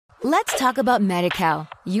Let's talk about Medi-Cal.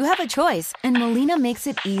 You have a choice, and Molina makes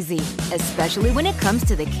it easy, especially when it comes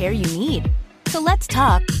to the care you need. So let's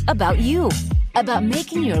talk about you, about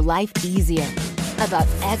making your life easier, about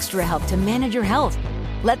extra help to manage your health.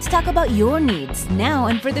 Let's talk about your needs now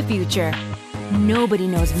and for the future. Nobody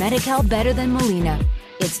knows Medi-Cal better than Molina.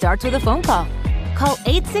 It starts with a phone call. Call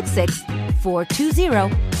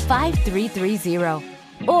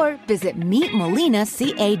 866-420-5330 or visit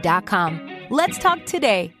meetmolinaca.com. Let's talk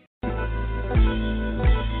today.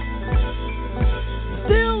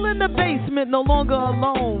 Still in the basement, no longer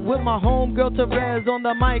alone, with my homegirl Terez on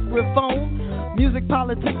the microphone. Music,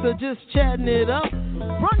 politics, or just chatting it up.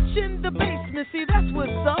 Brunch in the basement, see that's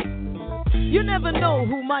what's up. You never know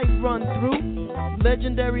who might run through.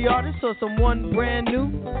 Legendary artist or someone brand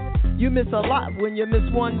new. You miss a lot when you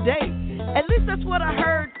miss one day. At least that's what I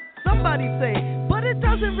heard somebody say. But it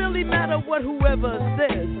doesn't really matter what whoever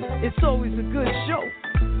says. It's always a good show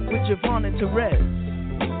with JaVonne and Terez.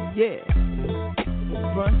 Yeah.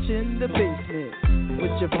 Brunch in the basement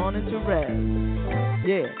with JaVonne and Terez.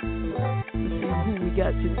 Yeah. Let's see who we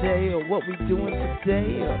got today or what we doing today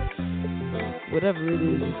or whatever it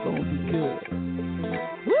is, it's gonna be good.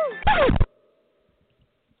 Woo!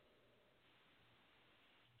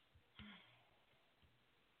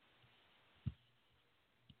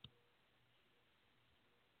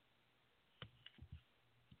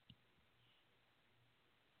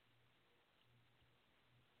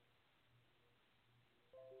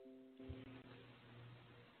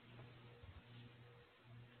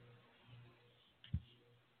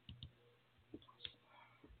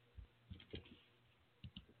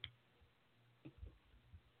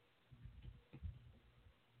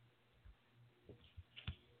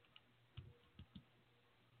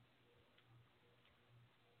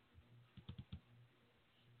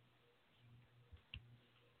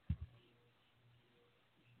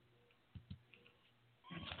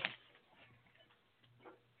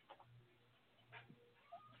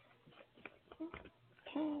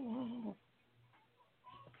 Oh,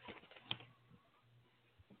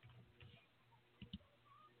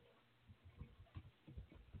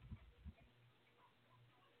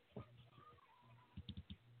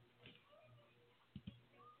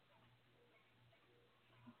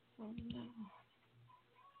 no.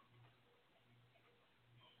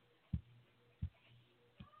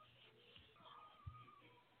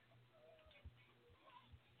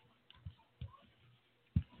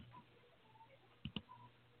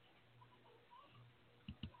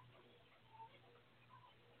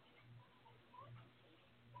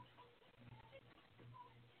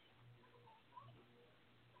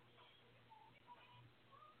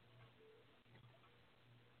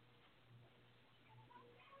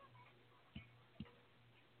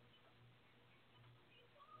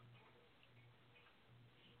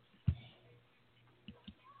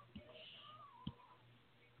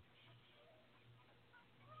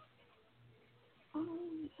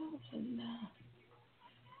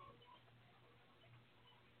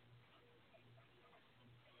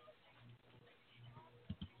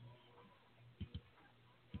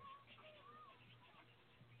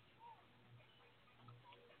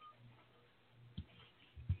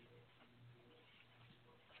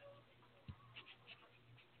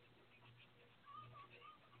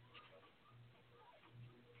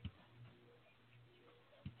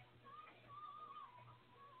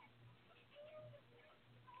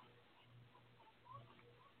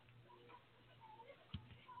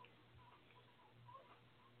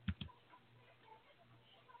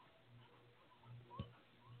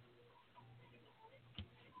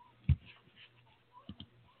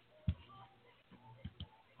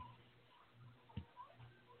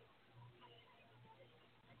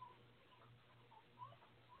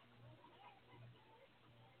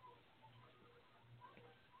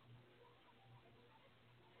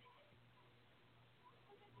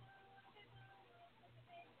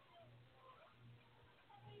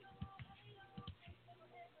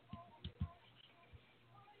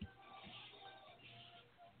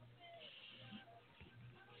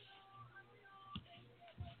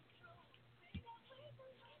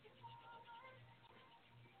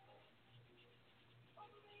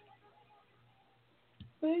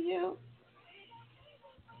 Will you?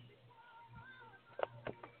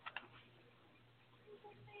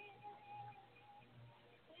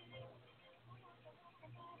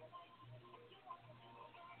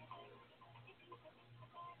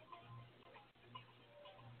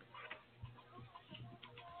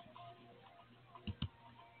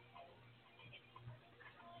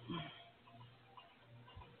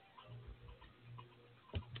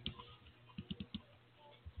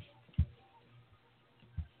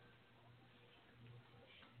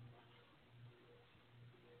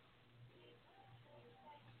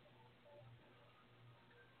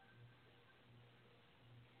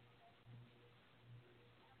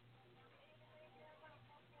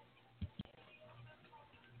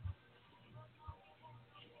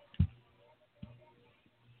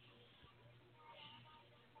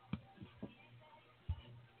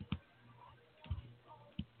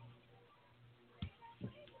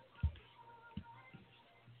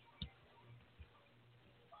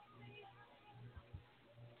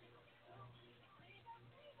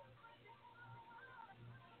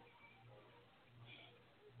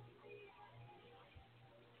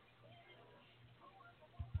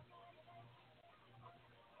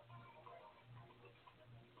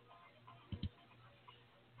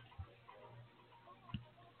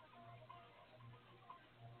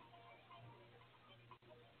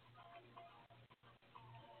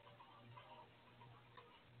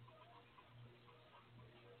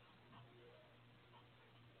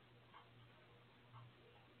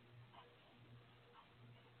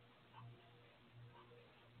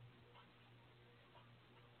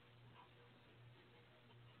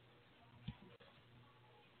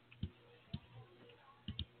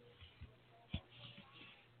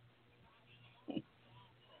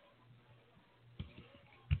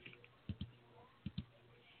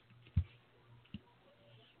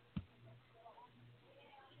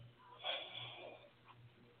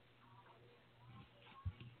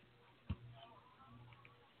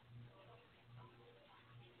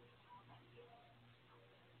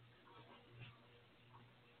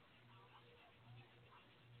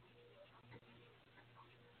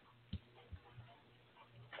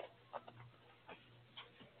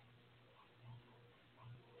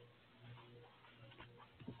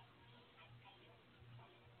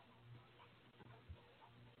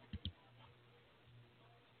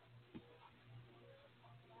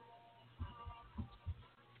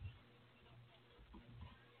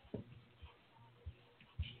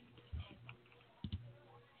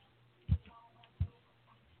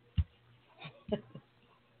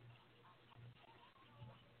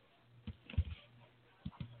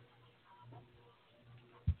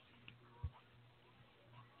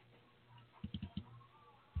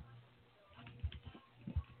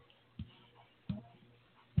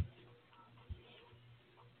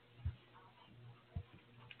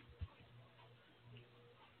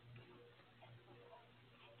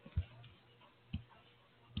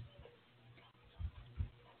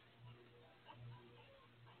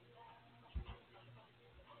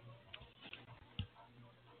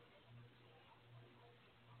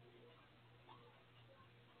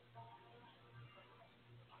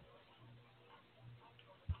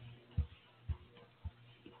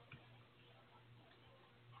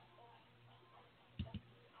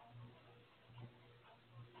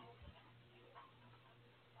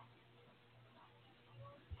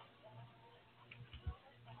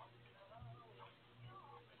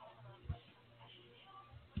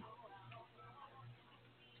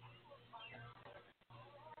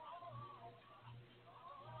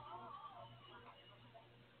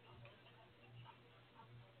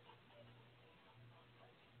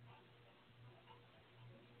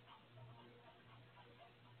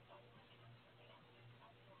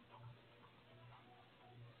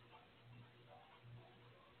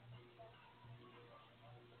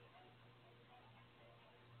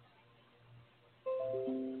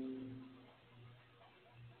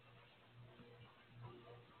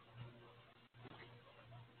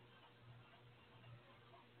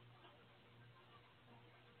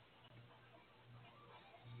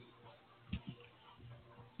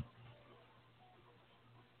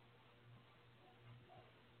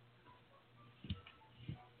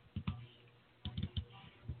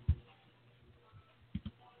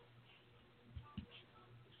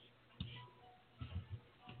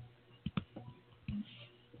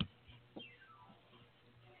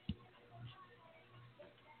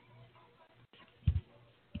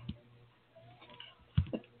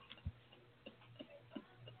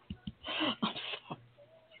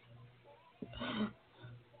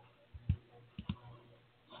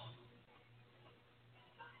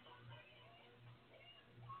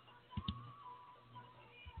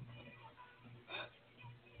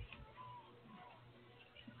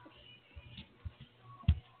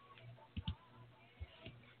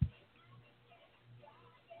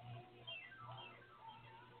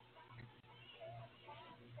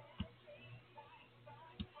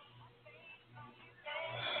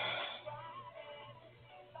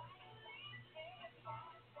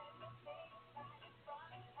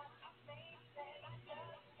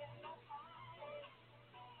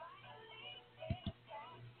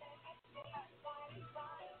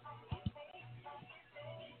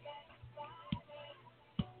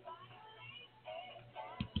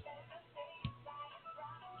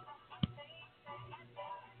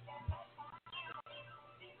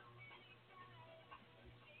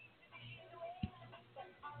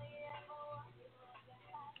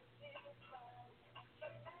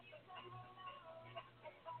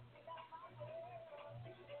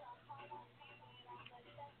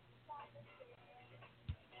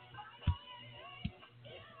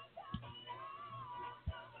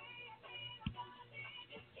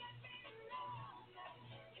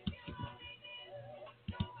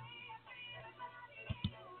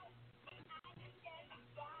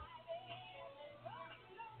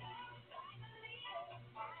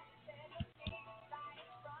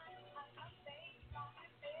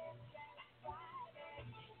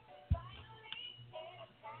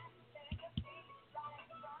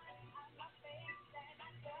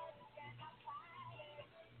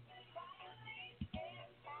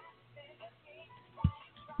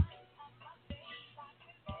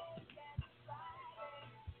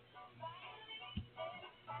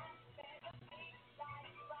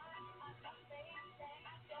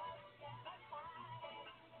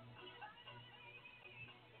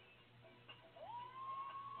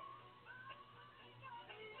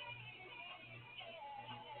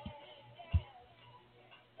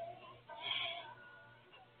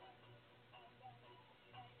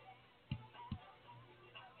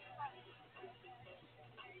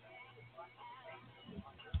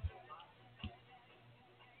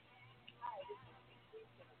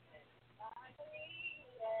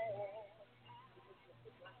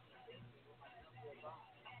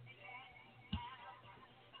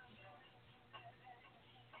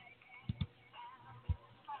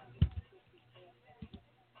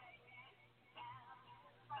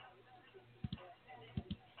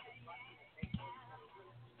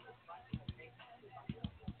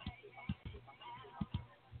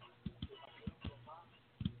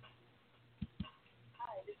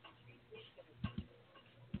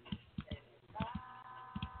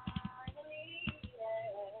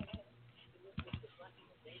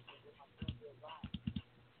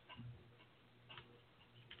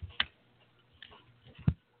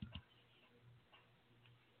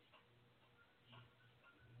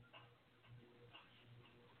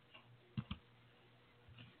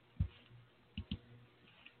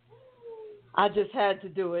 I just had to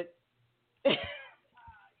do it.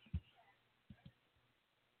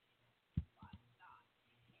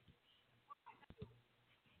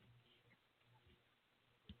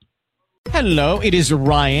 Hello, it is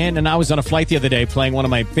Ryan, and I was on a flight the other day playing one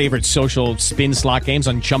of my favorite social spin slot games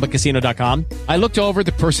on ChumbaCasino.com. I looked over at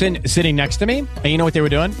the person sitting next to me, and you know what they were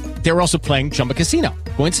doing? They were also playing Chumba Casino.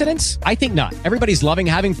 Coincidence? I think not. Everybody's loving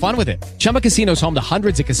having fun with it. Chumba Casino is home to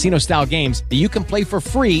hundreds of casino-style games that you can play for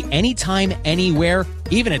free anytime, anywhere,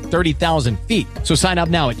 even at 30,000 feet. So sign up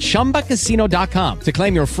now at ChumbaCasino.com to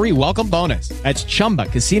claim your free welcome bonus. That's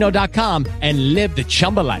ChumbaCasino.com and live the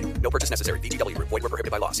Chumba life. No purchase necessary. VGW. Void were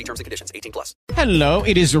prohibited by law. See terms and conditions. 18+. Hello,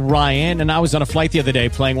 it is Ryan, and I was on a flight the other day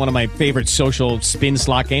playing one of my favorite social spin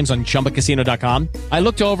slot games on ChumbaCasino.com. I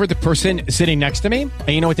looked over at the person sitting next to me, and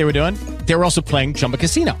you know what they were doing? They were also playing Chumba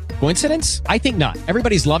Casino. Coincidence? I think not.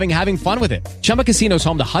 Everybody's loving having fun with it. Chumba Casino is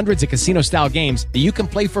home to hundreds of casino-style games that you can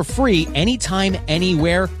play for free anytime,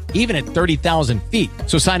 anywhere, even at 30,000 feet.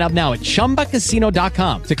 So sign up now at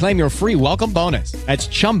ChumbaCasino.com to claim your free welcome bonus. That's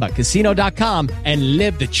ChumbaCasino.com and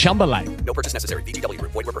live the Chumba life. No purchase necessary. VGW.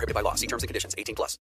 Void were prohibited by law. See terms and conditions. 18+.